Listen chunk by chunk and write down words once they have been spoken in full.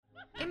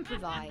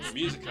Improvise.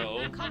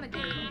 Musical. Comedy.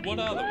 What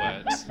are the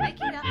words?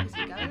 Make it up as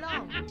you go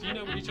along. Do you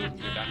know what you're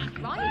talking about?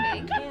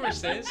 Rhyming.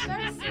 Choruses.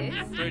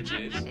 Verses.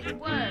 Bridges. It's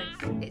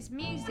words. It's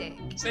music.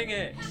 Sing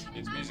it.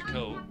 It's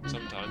musical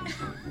sometimes.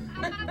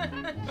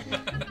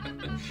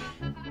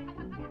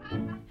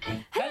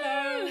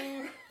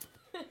 Hello.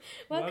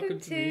 Welcome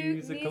to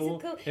musical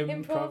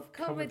improv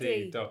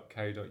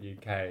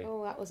comedy.co.uk.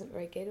 Oh, that wasn't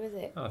very good, was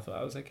it? Oh, I thought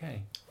that was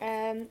okay.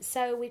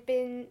 So we've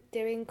been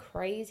doing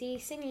crazy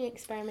singing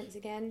experiments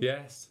again.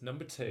 Yes,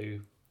 number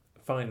 2,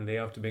 finally,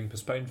 after being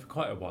postponed for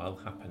quite a while,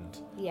 happened.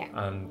 Yeah.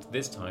 And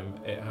this time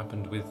it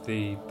happened with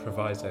the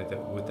proviso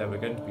that there were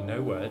going to be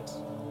no words.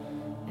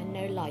 And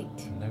no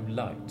light. No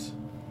light.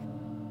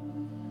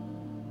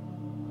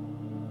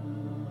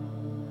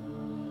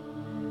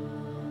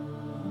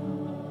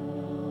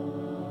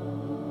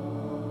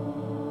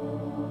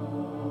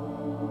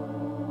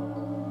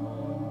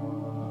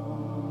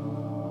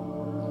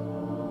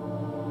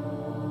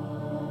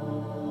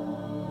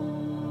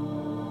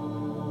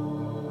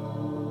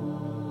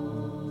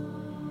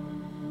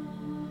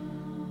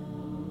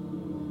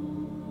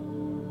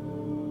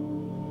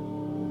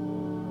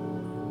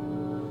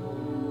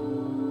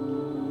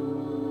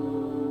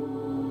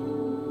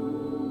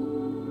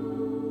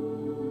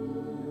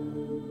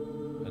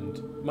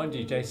 Mind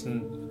you,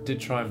 Jason did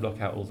try and block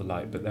out all the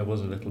light, but there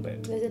was a little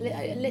bit. There's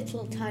a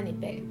little tiny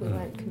bit. We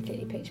weren't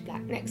completely pitch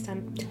black. Next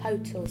time,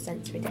 total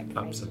sensory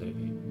deprivation.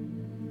 Absolutely.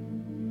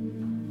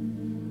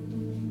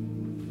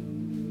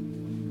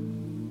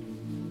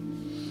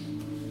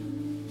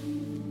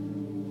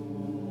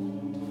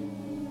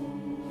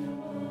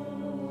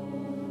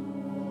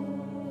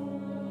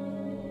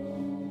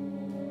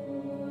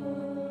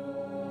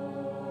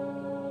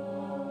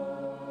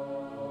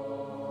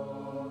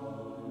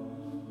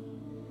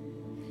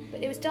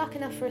 But it was dark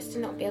enough for us to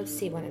not be able to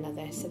see one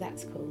another, so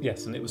that's cool.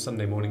 Yes, and it was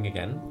Sunday morning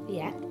again.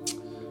 Yeah.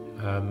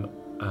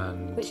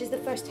 And which is the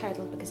first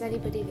hurdle, because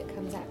anybody that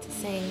comes out to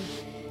sing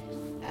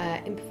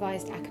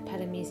improvised a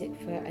cappella music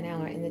for an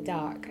hour in the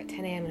dark at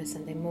 10 a.m. on a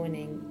Sunday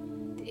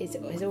morning is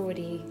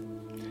already...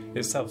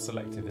 It's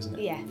self-selective, isn't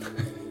it? Yeah.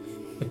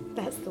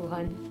 That's the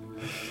one.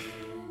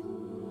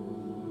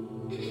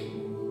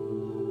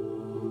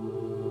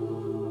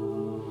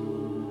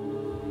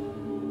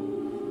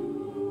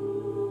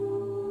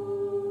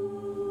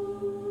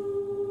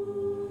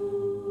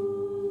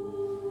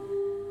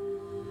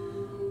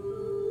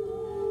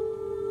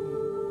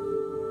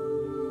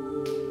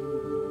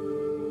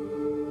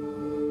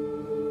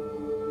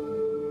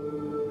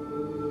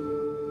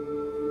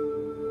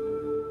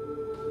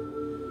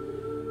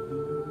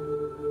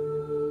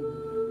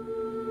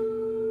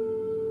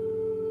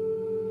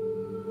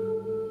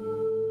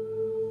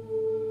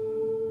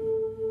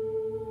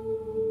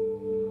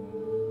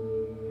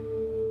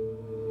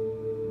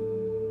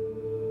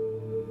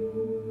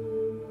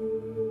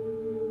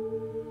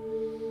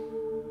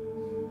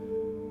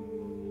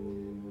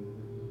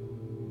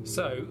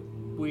 So,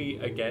 we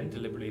again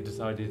deliberately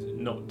decided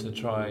not to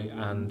try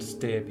and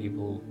steer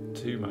people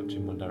too much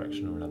in one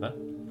direction or another.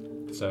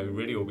 So,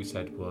 really all we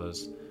said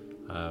was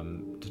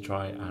to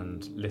try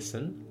and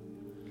listen.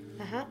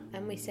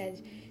 And we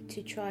said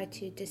to try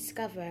to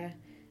discover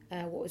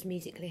what was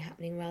musically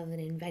happening rather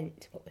than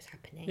invent what was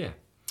happening.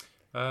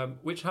 Yeah.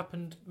 Which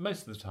happened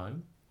most of the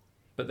time,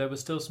 but there was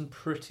still some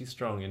pretty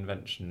strong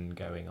invention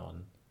going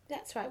on.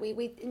 That's right.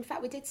 We in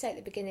fact, we did say at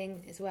the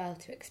beginning as well,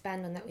 to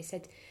expand on that, we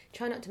said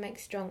try not to make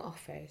strong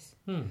offers.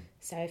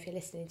 So if you're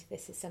listening to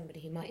this as somebody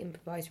who might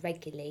improvise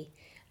regularly,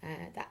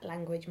 that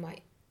language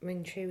might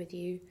ring true with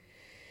you.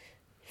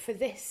 For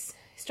this,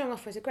 strong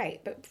offers are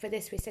great, but for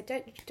this we said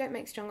don't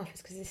make strong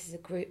offers, because this is a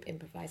group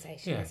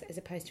improvisation, as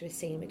opposed to a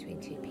scene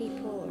between two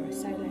people or a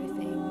solo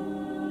thing.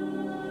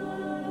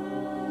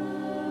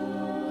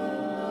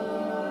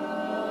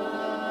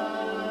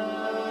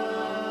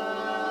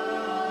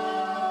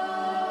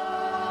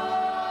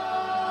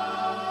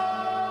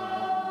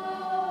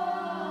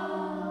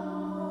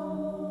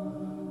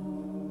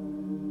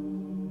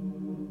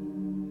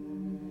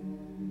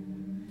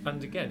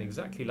 And again,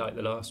 exactly like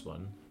the last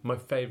one, my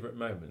favourite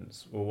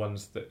moments were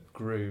ones that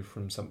grew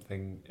from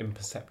something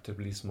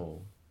imperceptibly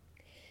small.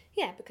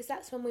 Yeah, because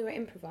that's when we were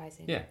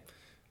improvising. Yeah,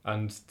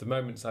 and the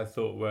moments I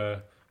thought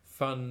were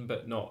fun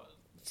but not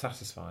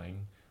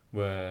satisfying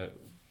were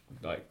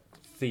like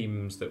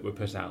themes that were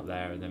put out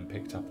there and then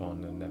picked up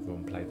on, and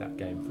everyone played that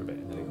game for a bit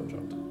and then it got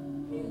dropped.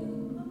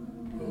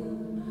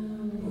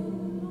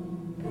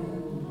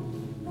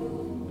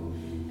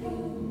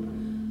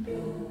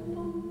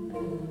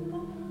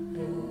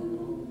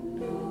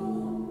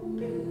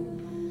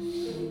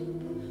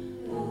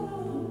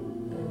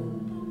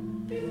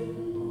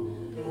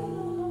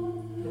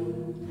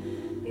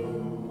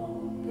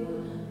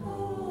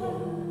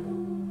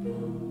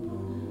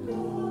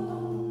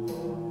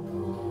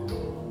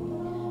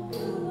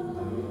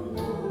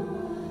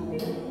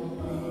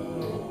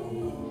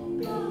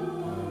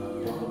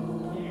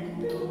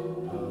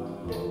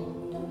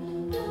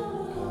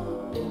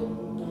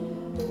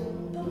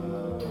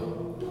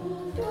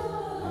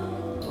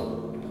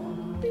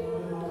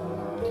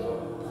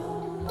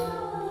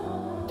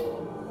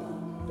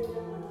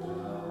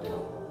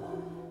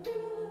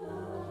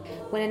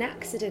 when an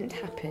accident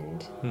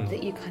happened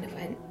that you kind of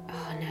went,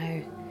 oh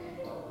no,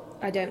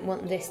 I don't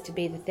want this to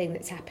be the thing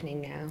that's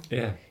happening now.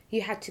 Yeah.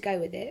 You had to go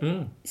with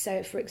it.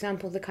 So, for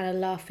example, the kind of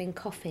laughing,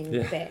 coughing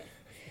bit.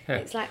 Yeah.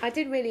 It's like, I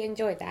did really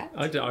enjoy that.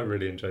 I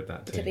really enjoyed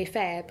that too. To be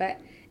fair, but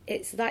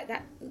it's like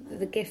that,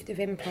 the gift of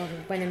improv,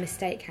 when a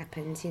mistake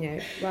happens, you know,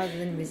 rather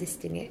than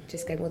resisting it,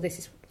 just going, well, this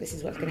is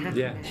what's going to happen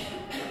now.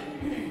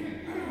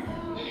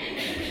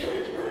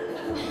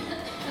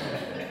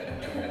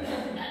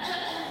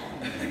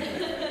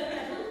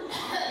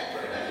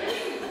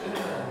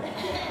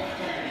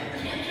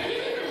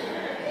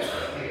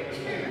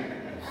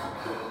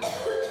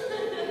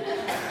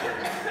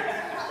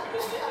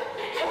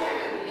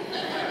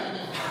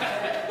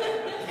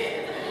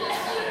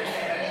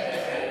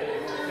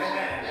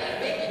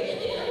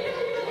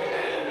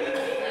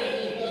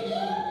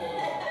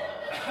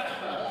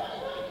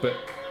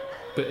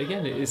 But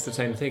again, it is the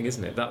same thing,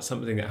 isn't it? That's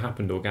something that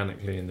happened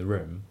organically in the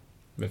room.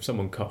 If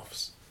someone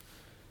coughs,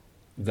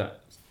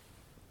 that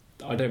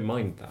I don't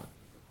mind that.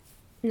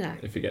 No.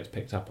 If it gets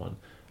picked up on.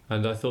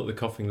 And I thought the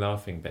coughing,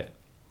 laughing bit,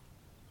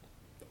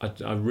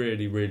 I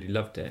really, really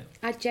loved it.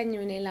 I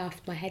genuinely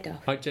laughed my head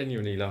off. I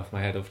genuinely laughed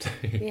my head off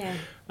too. Yeah.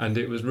 And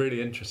it was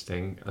really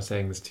interesting, I was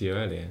saying this to you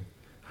earlier,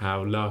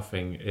 how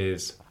laughing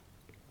is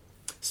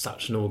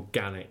such an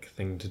organic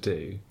thing to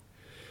do.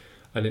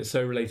 And it's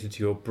so related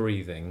to your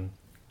breathing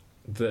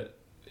that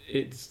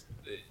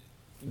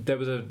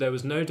there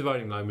was no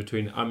dividing line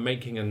between I'm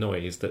making a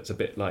noise that's a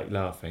bit like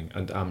laughing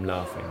and I'm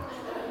laughing.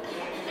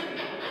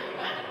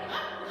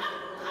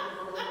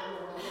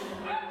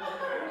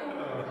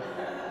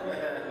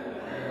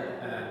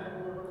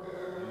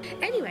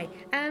 Anyway,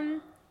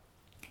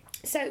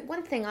 so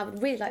one thing I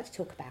would really like to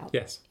talk about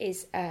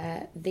is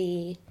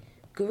the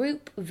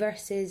group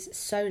versus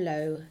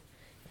solo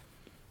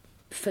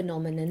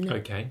phenomenon.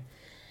 Okay.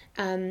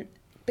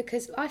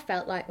 Because I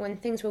felt like when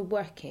things were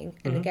working,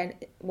 and again,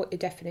 what your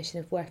definition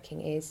of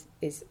working is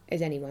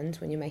anyone's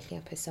when you're making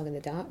up a song in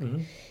the dark,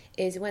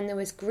 is when there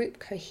was group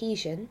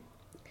cohesion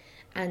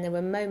and there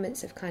were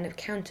moments of kind of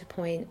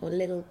counterpoint or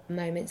little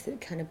moments that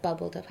kind of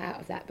bubbled up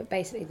out of that, but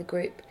basically the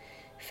group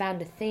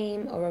found a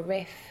theme or a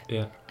riff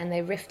and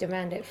they riffed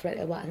around it for a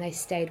little while and they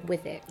stayed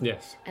with it.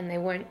 Yes. And they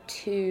weren't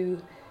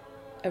too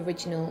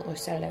original or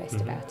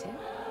soloist about it.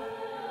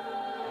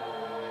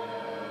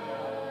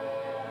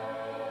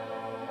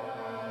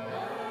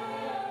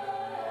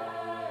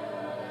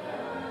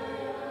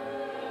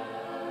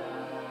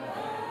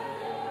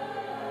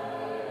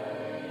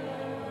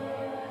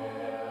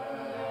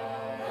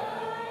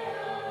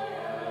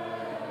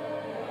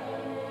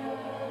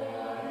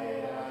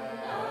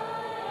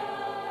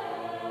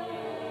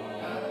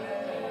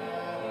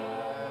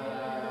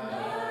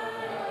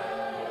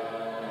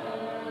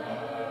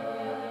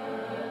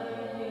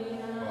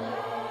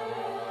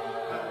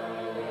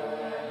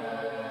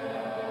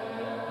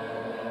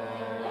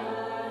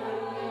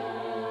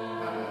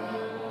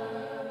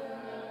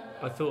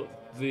 I thought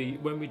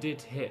when we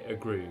did hit a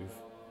groove,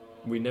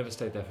 we never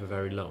stayed there for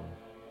very long.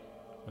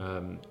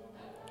 I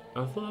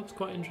thought that was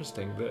quite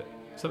interesting, that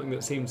something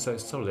that seemed so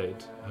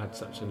solid had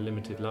such a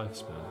limited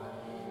lifespan.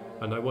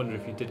 And I wonder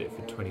if you did it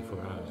for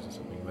 24 hours or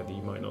something, whether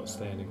you might not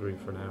stay in a groove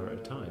for an hour at a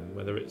time,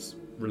 whether it's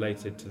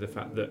related to the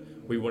fact that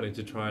we wanted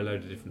to try a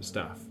load of different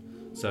stuff.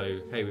 So,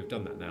 hey, we've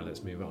done that now,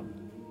 let's move on.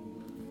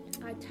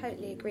 I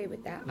totally agree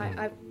with that.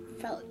 I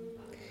felt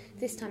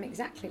this time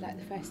exactly like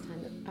the first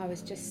time, that I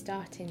was just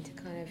starting to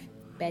kind of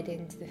bed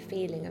into the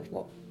feeling of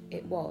what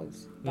it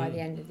was by the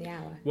end of the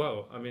hour.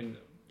 Well, I mean,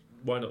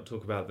 why not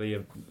talk about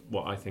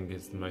what I think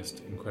is the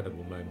most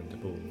incredible moment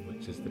of all,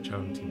 which is the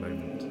chanty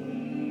moment.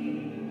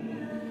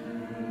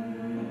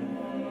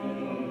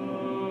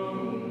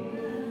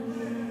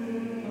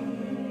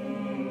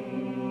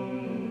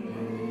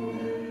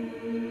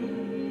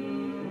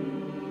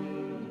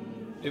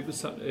 It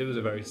was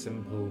a very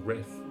simple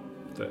riff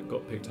that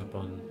got picked up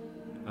on,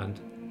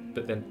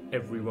 but then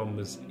everyone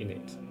was in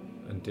it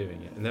and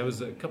doing it. And there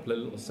was a couple of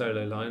little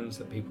solo lines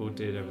that people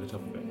did over the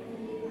top of it.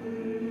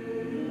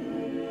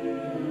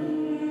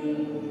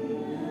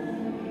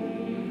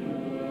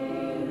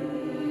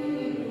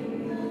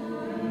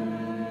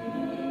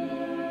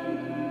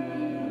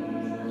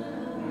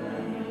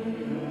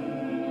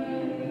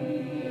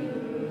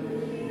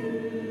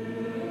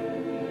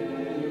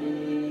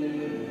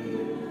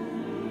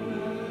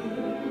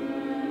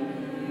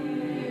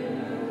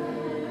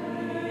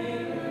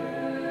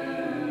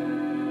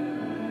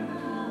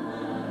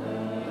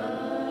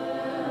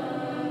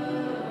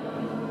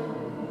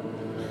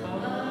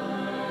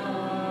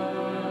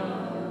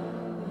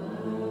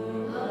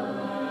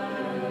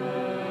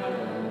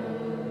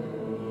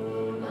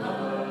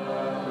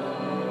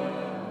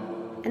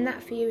 And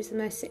that for you was the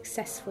most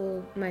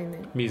successful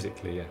moment?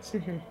 Musically, yes.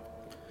 Mm-hmm.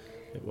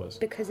 It was.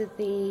 Because of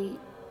the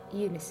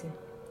unison?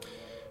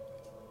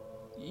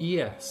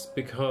 Yes,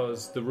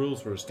 because the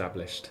rules were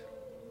established.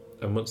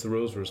 And once the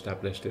rules were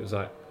established, it was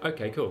like,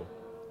 okay, cool.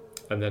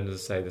 And then, as I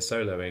say, the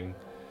soloing,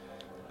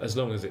 as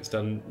long as it's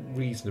done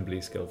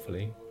reasonably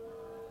skillfully,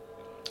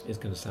 is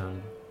going to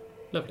sound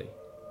lovely.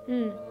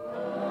 Mm.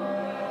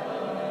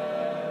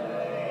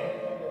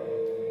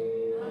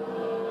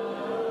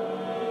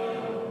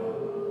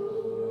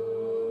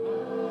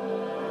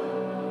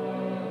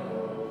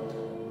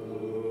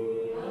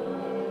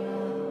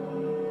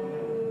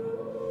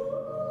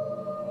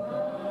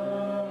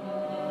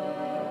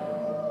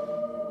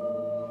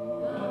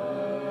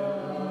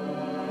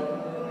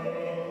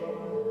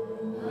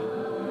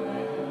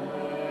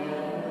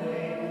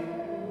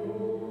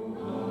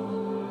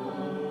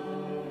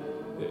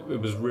 It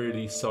was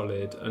really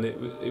solid, and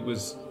it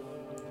was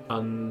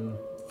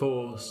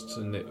unforced,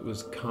 and it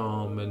was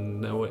calm,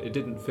 and it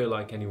didn't feel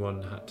like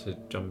anyone had to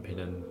jump in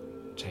and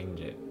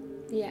change it.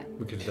 Yeah.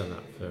 We could have done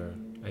that for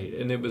 8,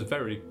 and it was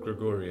very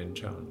Gregorian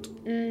chant.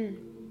 Mm.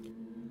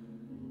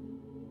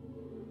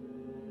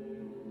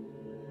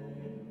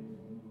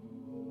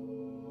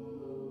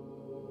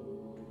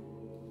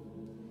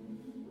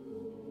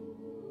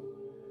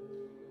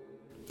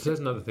 So there's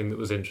another thing that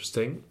was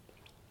interesting.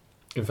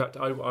 In fact,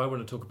 I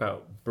want to talk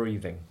about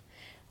breathing.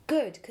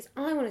 Good, because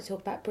I want to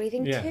talk about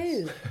breathing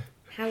too.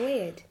 How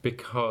weird.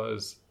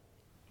 Because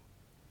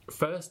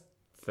first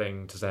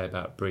thing to say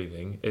about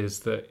breathing is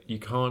that you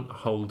can't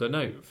hold a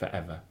note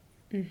forever.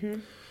 Mm-hmm.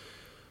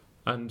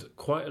 And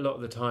quite a lot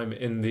of the time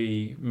in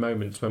the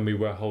moments when we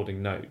were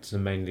holding notes,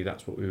 and mainly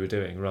that's what we were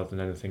doing rather than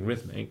anything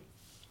rhythmic,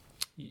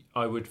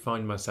 I would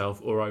find myself,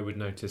 or I would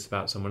notice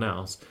about someone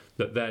else,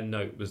 that their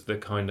note was the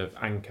kind of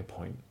anchor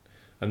point,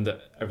 and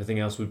that everything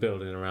else would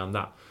build in around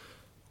that.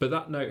 But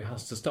that note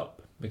has to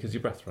stop because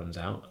your breath runs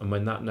out, and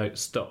when that note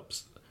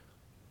stops,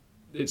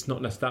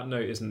 that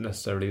note isn't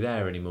necessarily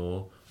there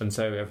anymore, and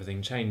so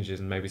everything changes,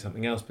 and maybe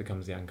something else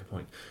becomes the anchor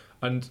point.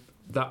 And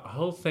that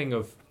whole thing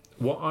of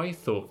what I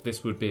thought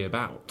this would be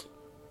about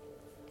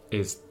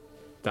is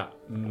that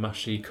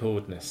mushy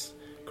chordness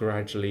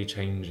gradually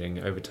changing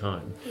over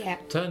time. Yeah.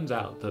 Turns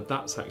out that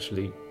that's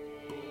actually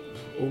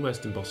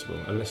almost impossible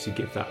unless you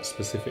give that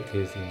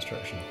specifically as the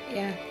instruction.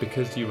 Yeah.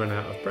 Because you run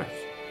out of breath.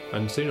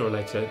 And sooner or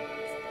later,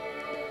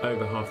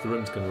 over half the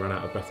room's going to run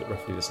out of breath at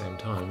roughly the same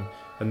time,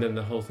 and then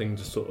the whole thing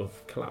just sort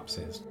of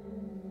collapses.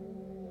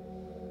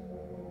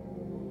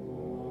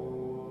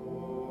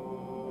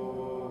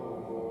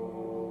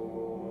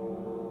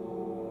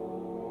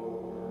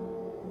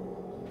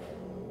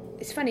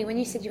 It's funny, when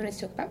you said you wanted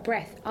to talk about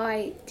breath,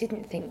 I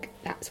didn't think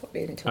that's what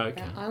we were going to talk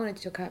about. I wanted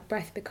to talk about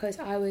breath because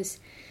I was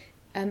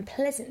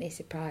pleasantly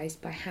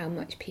surprised by how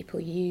much people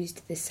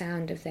used the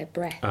sound of their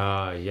breath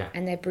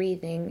and their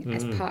breathing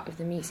as part of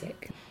the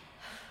music.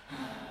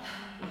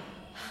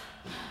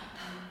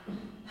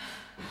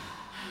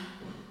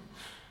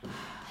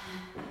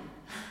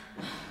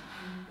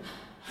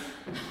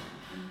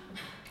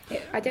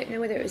 I don't know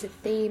whether it was a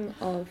theme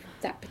of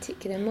that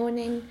particular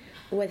morning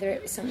or whether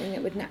it was something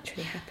that would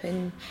naturally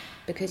happen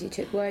because you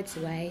took words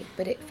away,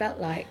 but it felt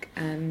like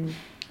there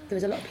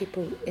was a lot of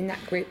people in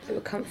that group that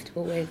were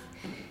comfortable with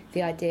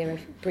the idea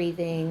of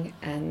breathing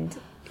and,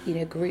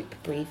 group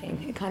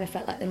breathing. It kind of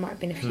felt like there might have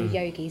been a few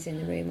yogis in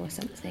the room or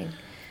something.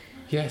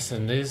 Yes,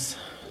 and Liz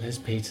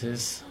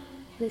Peters.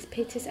 Liz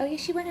Peters. Oh, yeah,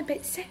 she went a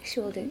bit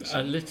sexual, didn't she?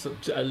 A little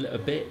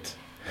bit.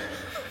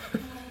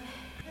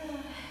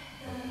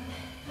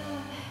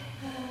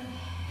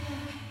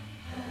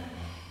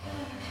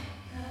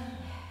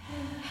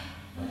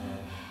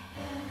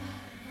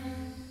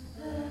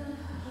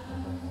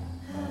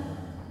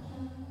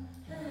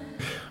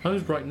 I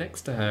was right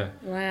next to her.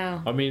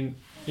 Wow. I mean,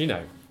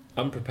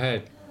 I'm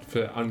prepared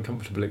for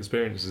uncomfortable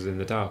experiences in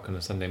the dark on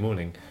a Sunday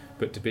morning,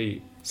 but to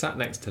be sat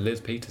next to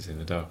Liz Peters in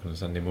the dark on a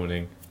Sunday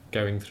morning,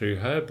 going through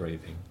her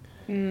breathing.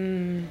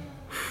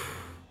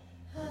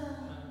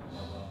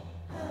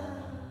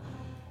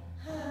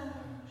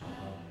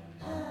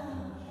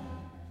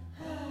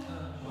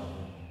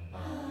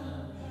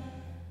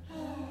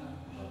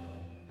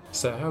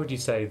 So how would you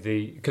say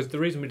because the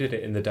reason we did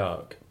it in the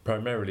dark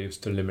primarily was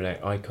to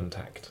eliminate eye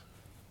contact.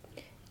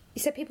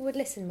 You said people would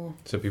listen more.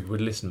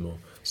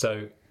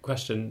 So,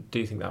 question, do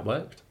you think that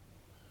worked?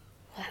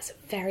 Well, that's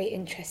very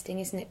interesting,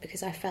 isn't it?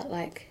 Because I felt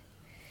like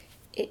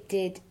it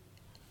did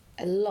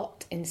a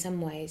lot in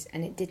some ways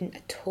and it didn't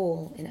at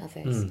all in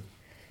others.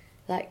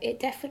 Like, it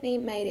definitely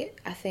made it,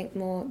 I think,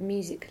 more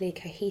musically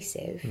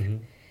cohesive,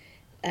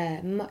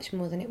 much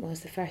more than it was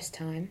the first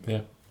time.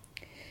 Yeah.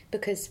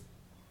 Because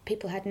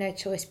people had no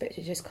choice but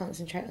to just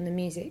concentrate on the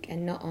music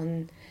and not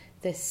on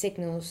the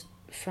signals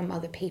from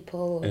other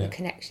people or the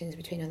connections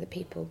between other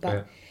people.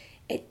 But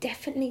it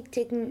definitely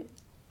didn't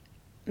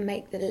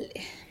make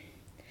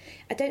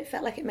I don't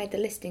feel like it made the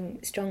listing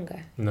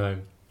stronger. No.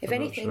 If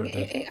anything,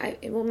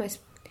 it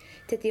almost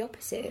did the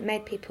opposite. It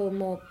made people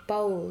more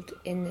bold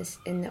in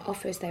the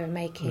offers they were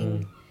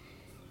making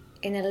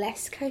in a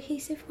less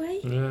cohesive way.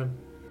 Yeah.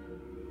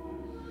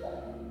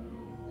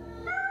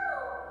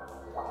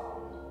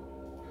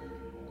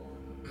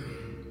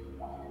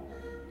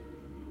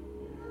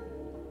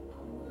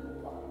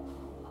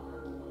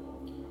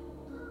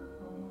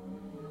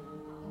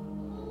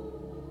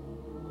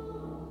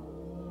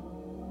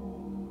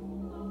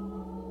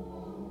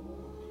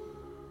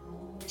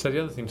 So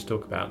the other thing to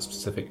talk about,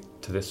 specific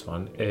to this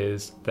one,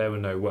 is there were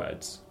no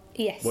words.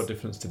 Yes. What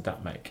difference did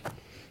that make?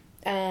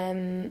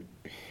 Well,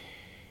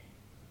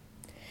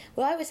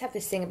 I always have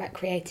this thing about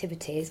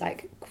creativity. Is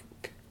like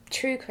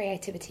true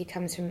creativity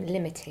comes from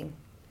limiting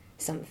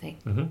something.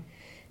 Mm-hmm.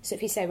 So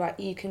if you say, right,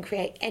 you can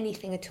create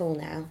anything at all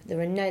now,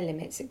 there are no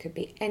limits. It could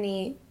be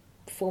any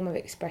form of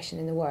expression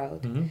in the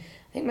world. Mm-hmm.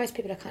 I think most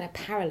people are kind of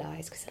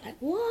paralysed because they're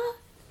like, what?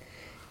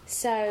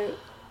 So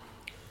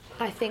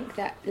I think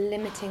that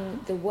limiting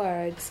the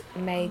words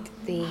made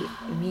the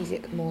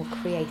music more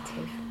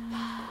creative.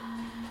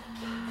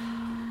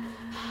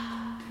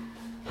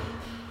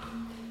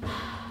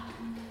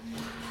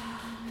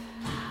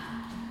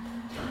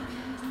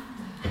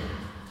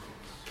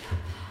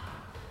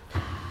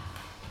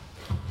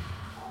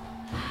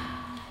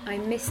 I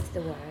missed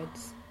the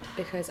words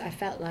because I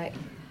felt like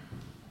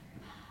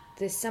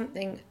there's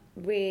something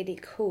really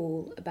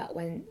cool about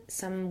when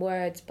some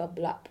words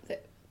bubble up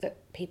that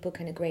people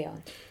can agree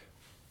on.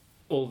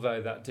 Although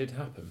that did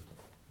happen,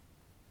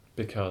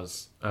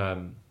 because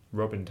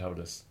Robin told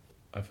us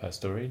of her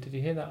story. Did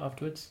you hear that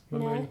afterwards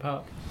when we were in the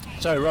park?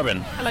 So,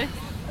 Robin. Hello.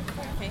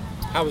 Okay.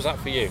 How was that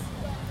for you?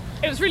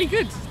 It was really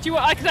good. Do you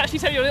want? I could actually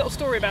tell you a little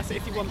story about it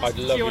if you want. I'd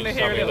love you want you to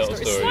to hear tell a me little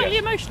story. It's slightly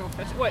emotional.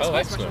 Well, it's quite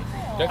excellent.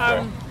 emotional. Go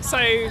for it. So,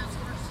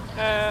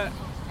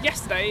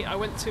 yesterday I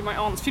went to my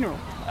aunt's funeral,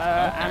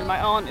 and my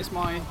aunt is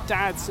my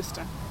dad's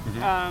sister.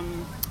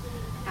 Mm-hmm.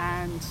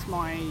 And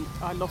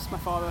I lost my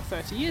father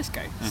 30 years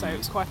ago, so it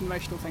was quite an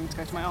emotional thing to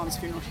go to my aunt's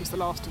funeral. She's the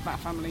last of that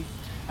family,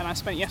 and I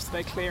spent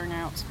yesterday starting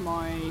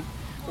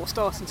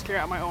to clear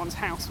out my aunt's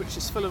house, which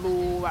is full of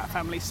all that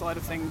family side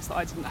of things that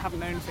I haven't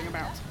known anything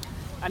about.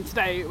 And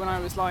today, when I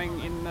was lying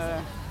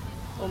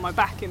on my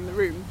back in the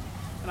room,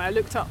 and I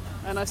looked up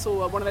and I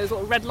saw one of those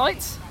little red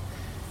lights,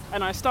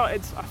 and I thought,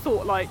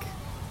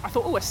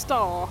 oh, a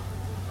star.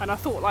 And I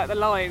thought, like, the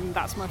line,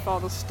 "That's my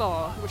father's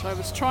star," which I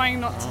was trying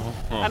not to,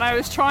 and I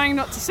was trying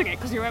not to sing it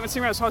because you weren't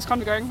singing around, so I was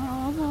kind of going,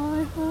 "Oh,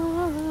 my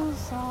father's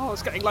star." I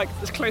was getting like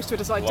as close to it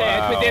as I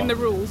dared within the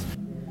rules.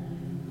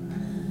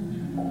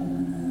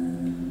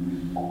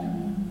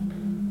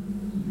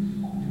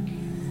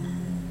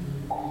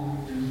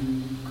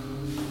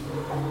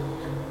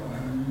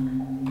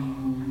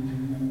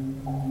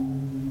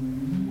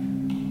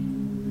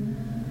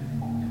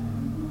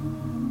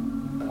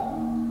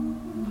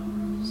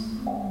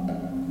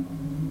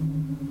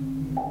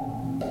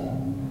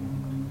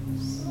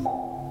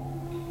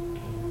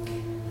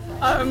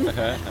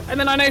 And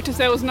then I noticed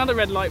there was another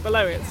red light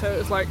below it, so it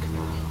was like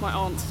my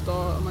aunt's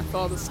star and my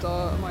father's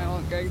star and my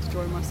aunt going to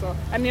join my star.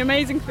 And the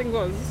amazing thing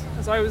was,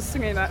 as I was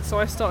singing that,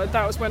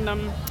 that was when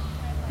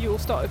you all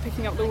started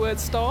picking up the word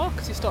star,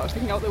 because you started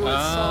picking up the word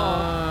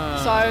star.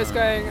 So I was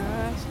going,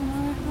 "That's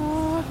my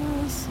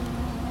father's star,"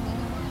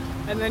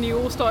 and then you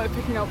all started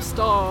picking up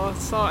star,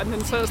 and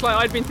then so it was like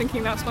I'd been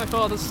thinking "That's my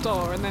father's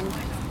star," and then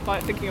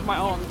like thinking of my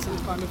aunt and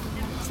kind of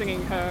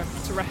singing her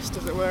to rest,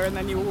 as it were, and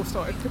then you all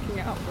started picking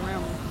it up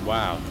around me.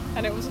 Wow.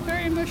 And it was a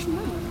very emotional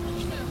moment.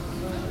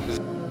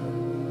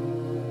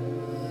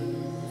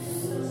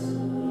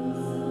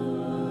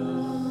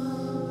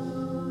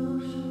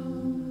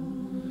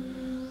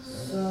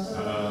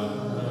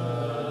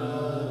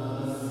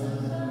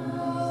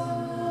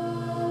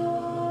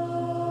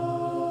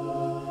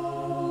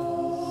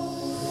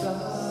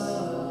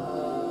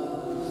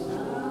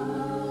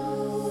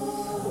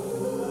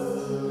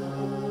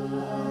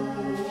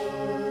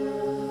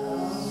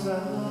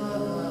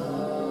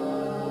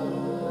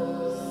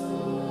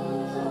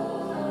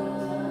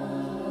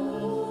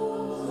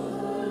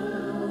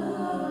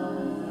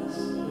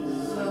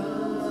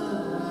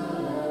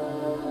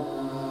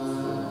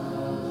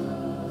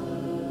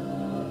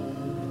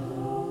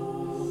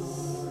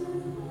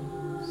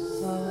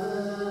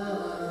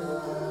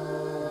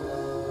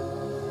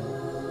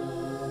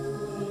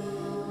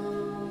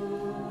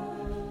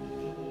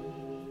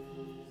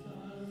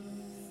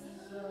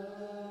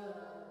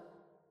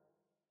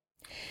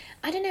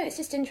 I don't know, it's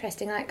just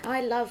interesting. Like,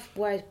 I love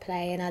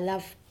wordplay and I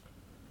love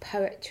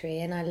poetry,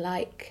 and I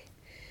like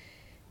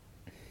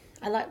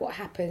what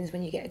happens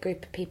when you get a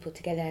group of people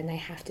together and they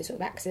have to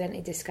sort of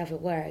accidentally discover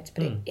words,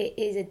 but it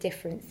is a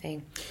different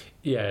thing.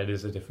 Yeah, it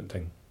is a different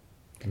thing.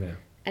 Yeah.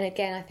 And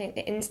again, I think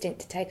the instinct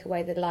to take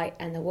away the light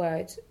and the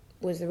words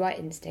was the right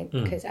instinct,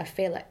 because I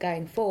feel like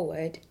going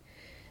forward,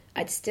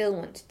 I'd still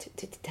want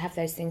to have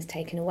those things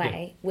taken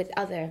away with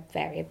other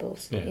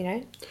variables, you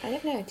know? I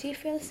don't know, do you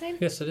feel the same?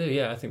 Yes, I do,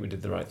 yeah, I think we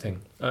did the right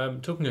thing.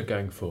 Talking of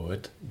going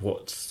forward,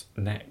 what's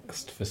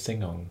next for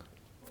Singong?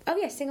 Oh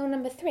yes, Singong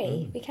number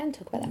 3. We can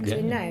talk about that,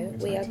 because we know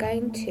we are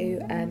going to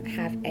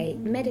have a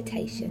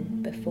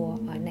meditation before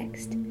our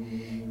next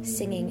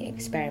singing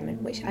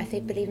experiment, which I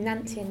believe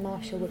Nancy and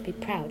Marshall would be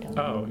proud of.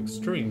 Oh,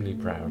 extremely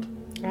proud.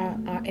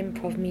 Our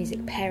improv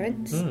music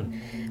parents.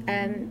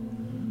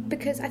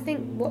 Because I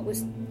think what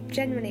was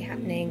generally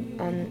happening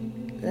on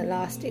the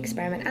last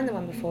experiment and the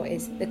one before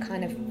is the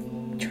kind of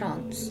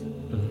trance.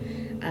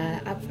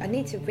 I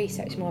need to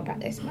research more about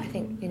this, but I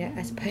think, you know,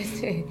 as opposed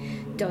to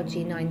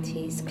dodgy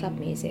 90s club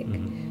music,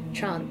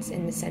 trance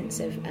in the sense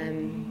of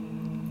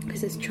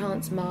because there's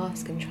trance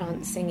mask and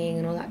trance singing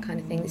and all that kind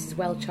of thing, this is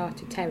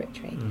well-charted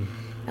territory.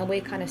 And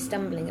we're kind of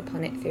stumbling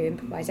upon it through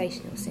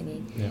improvisational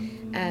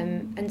singing.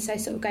 And so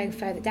sort of going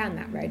further down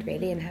that road,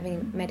 really, and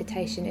having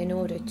meditation in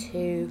order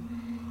to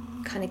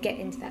kind of get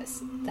into that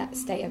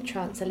state of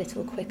trance a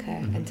little quicker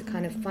and to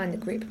kind of find the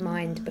group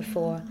mind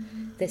before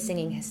the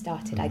singing has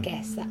started. I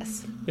guess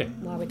that's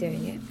why we're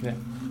doing it. Yeah.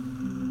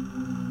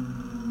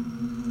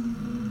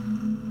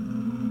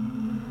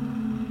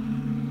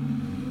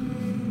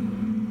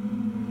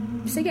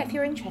 So yeah, if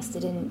you're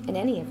interested in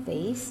any of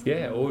these...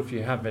 Yeah, or if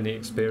you have any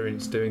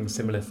experience doing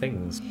similar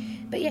things.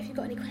 But yeah, if you've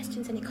got any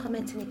questions, any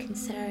comments, any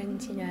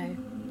concerns,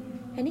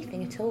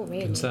 anything at all,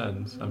 really.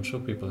 Concerns? I'm sure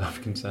people have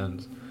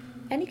concerns.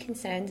 Any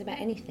concerns about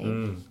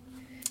anything,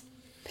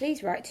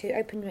 please write to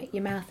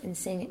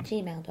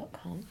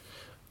openyourmouthandsing@gmail.com.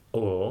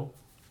 Or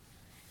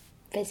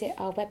visit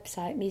our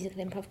website,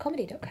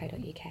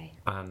 musicalimprovcomedy.co.uk.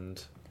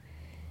 And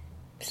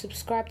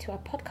subscribe to our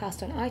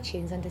podcast on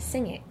iTunes under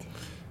Sing It.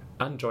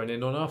 And join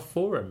in on our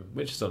forum,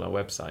 which is on our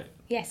website.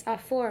 Yes, our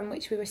forum,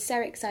 which we were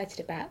so excited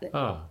about.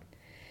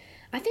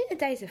 I think the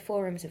days of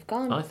forums have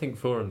gone. I think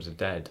forums are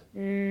dead.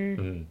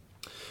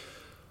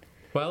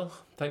 Well,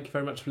 thank you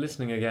very much for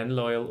listening again,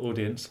 loyal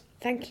audience.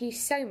 Thank you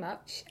so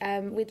much.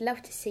 We'd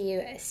love to see you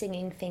at a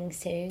singing thing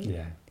soon.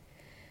 Yeah.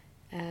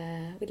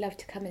 We'd love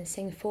to come and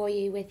sing for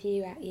you, with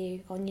you, at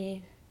you, on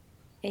you,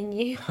 in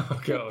you.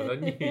 Oh God, I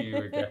knew you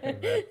were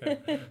going there.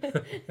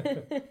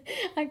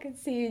 I could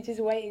see you just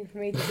waiting for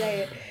me to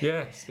say it.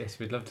 Yes,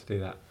 we'd love to do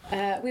that.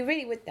 We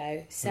really would,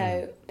 though.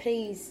 So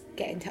please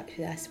get in touch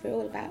with us. We're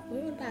all about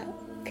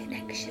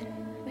connection,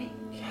 aren't we?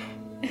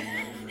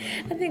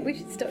 I think we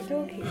should stop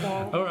talking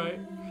now. All right.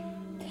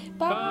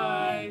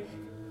 Bye.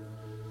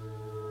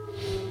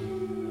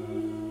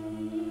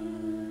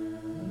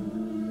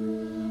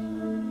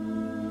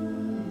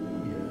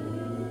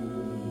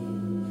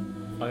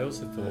 I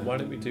also thought, why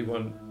don't we do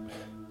one...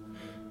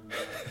 Oh,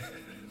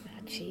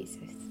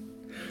 Jesus.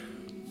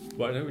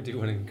 Why don't we do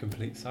one in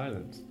complete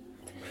silence?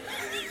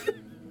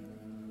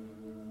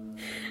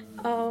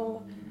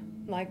 Oh,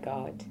 my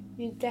God.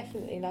 You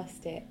definitely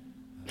lost it.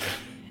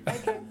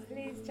 Okay,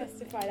 please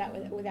justify that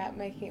without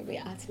making it be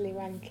utterly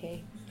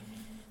wanky.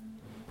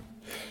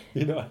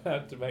 You're not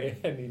allowed to make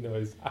any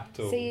noise at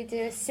all. So you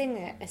do a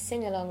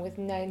sing-along with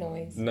no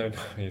noise? No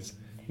noise.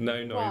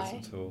 No noise Why?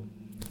 at all.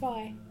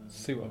 Why?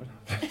 See what would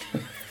happen.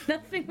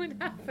 Nothing would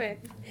happen.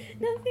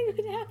 Nothing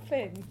would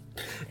happen.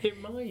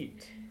 It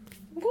might.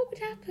 What would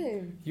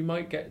happen? You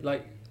might get,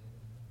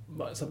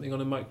 something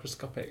on a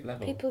microscopic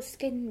level. People's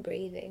skin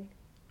breathing.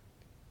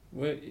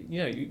 Well,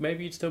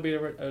 maybe you'd still be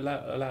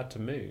allowed to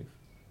move.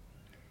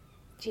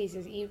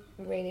 Jesus, you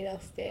really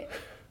lost it.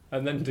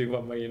 And then do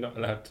one where you're not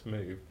allowed to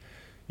move.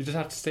 You just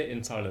have to sit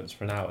in silence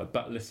for an hour,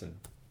 but listen.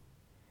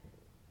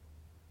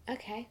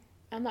 Okay,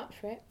 I'm up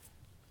for it.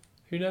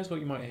 Who knows what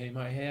you might hear? You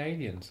might hear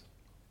aliens.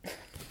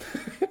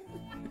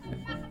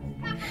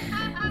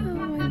 Oh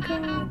my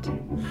God.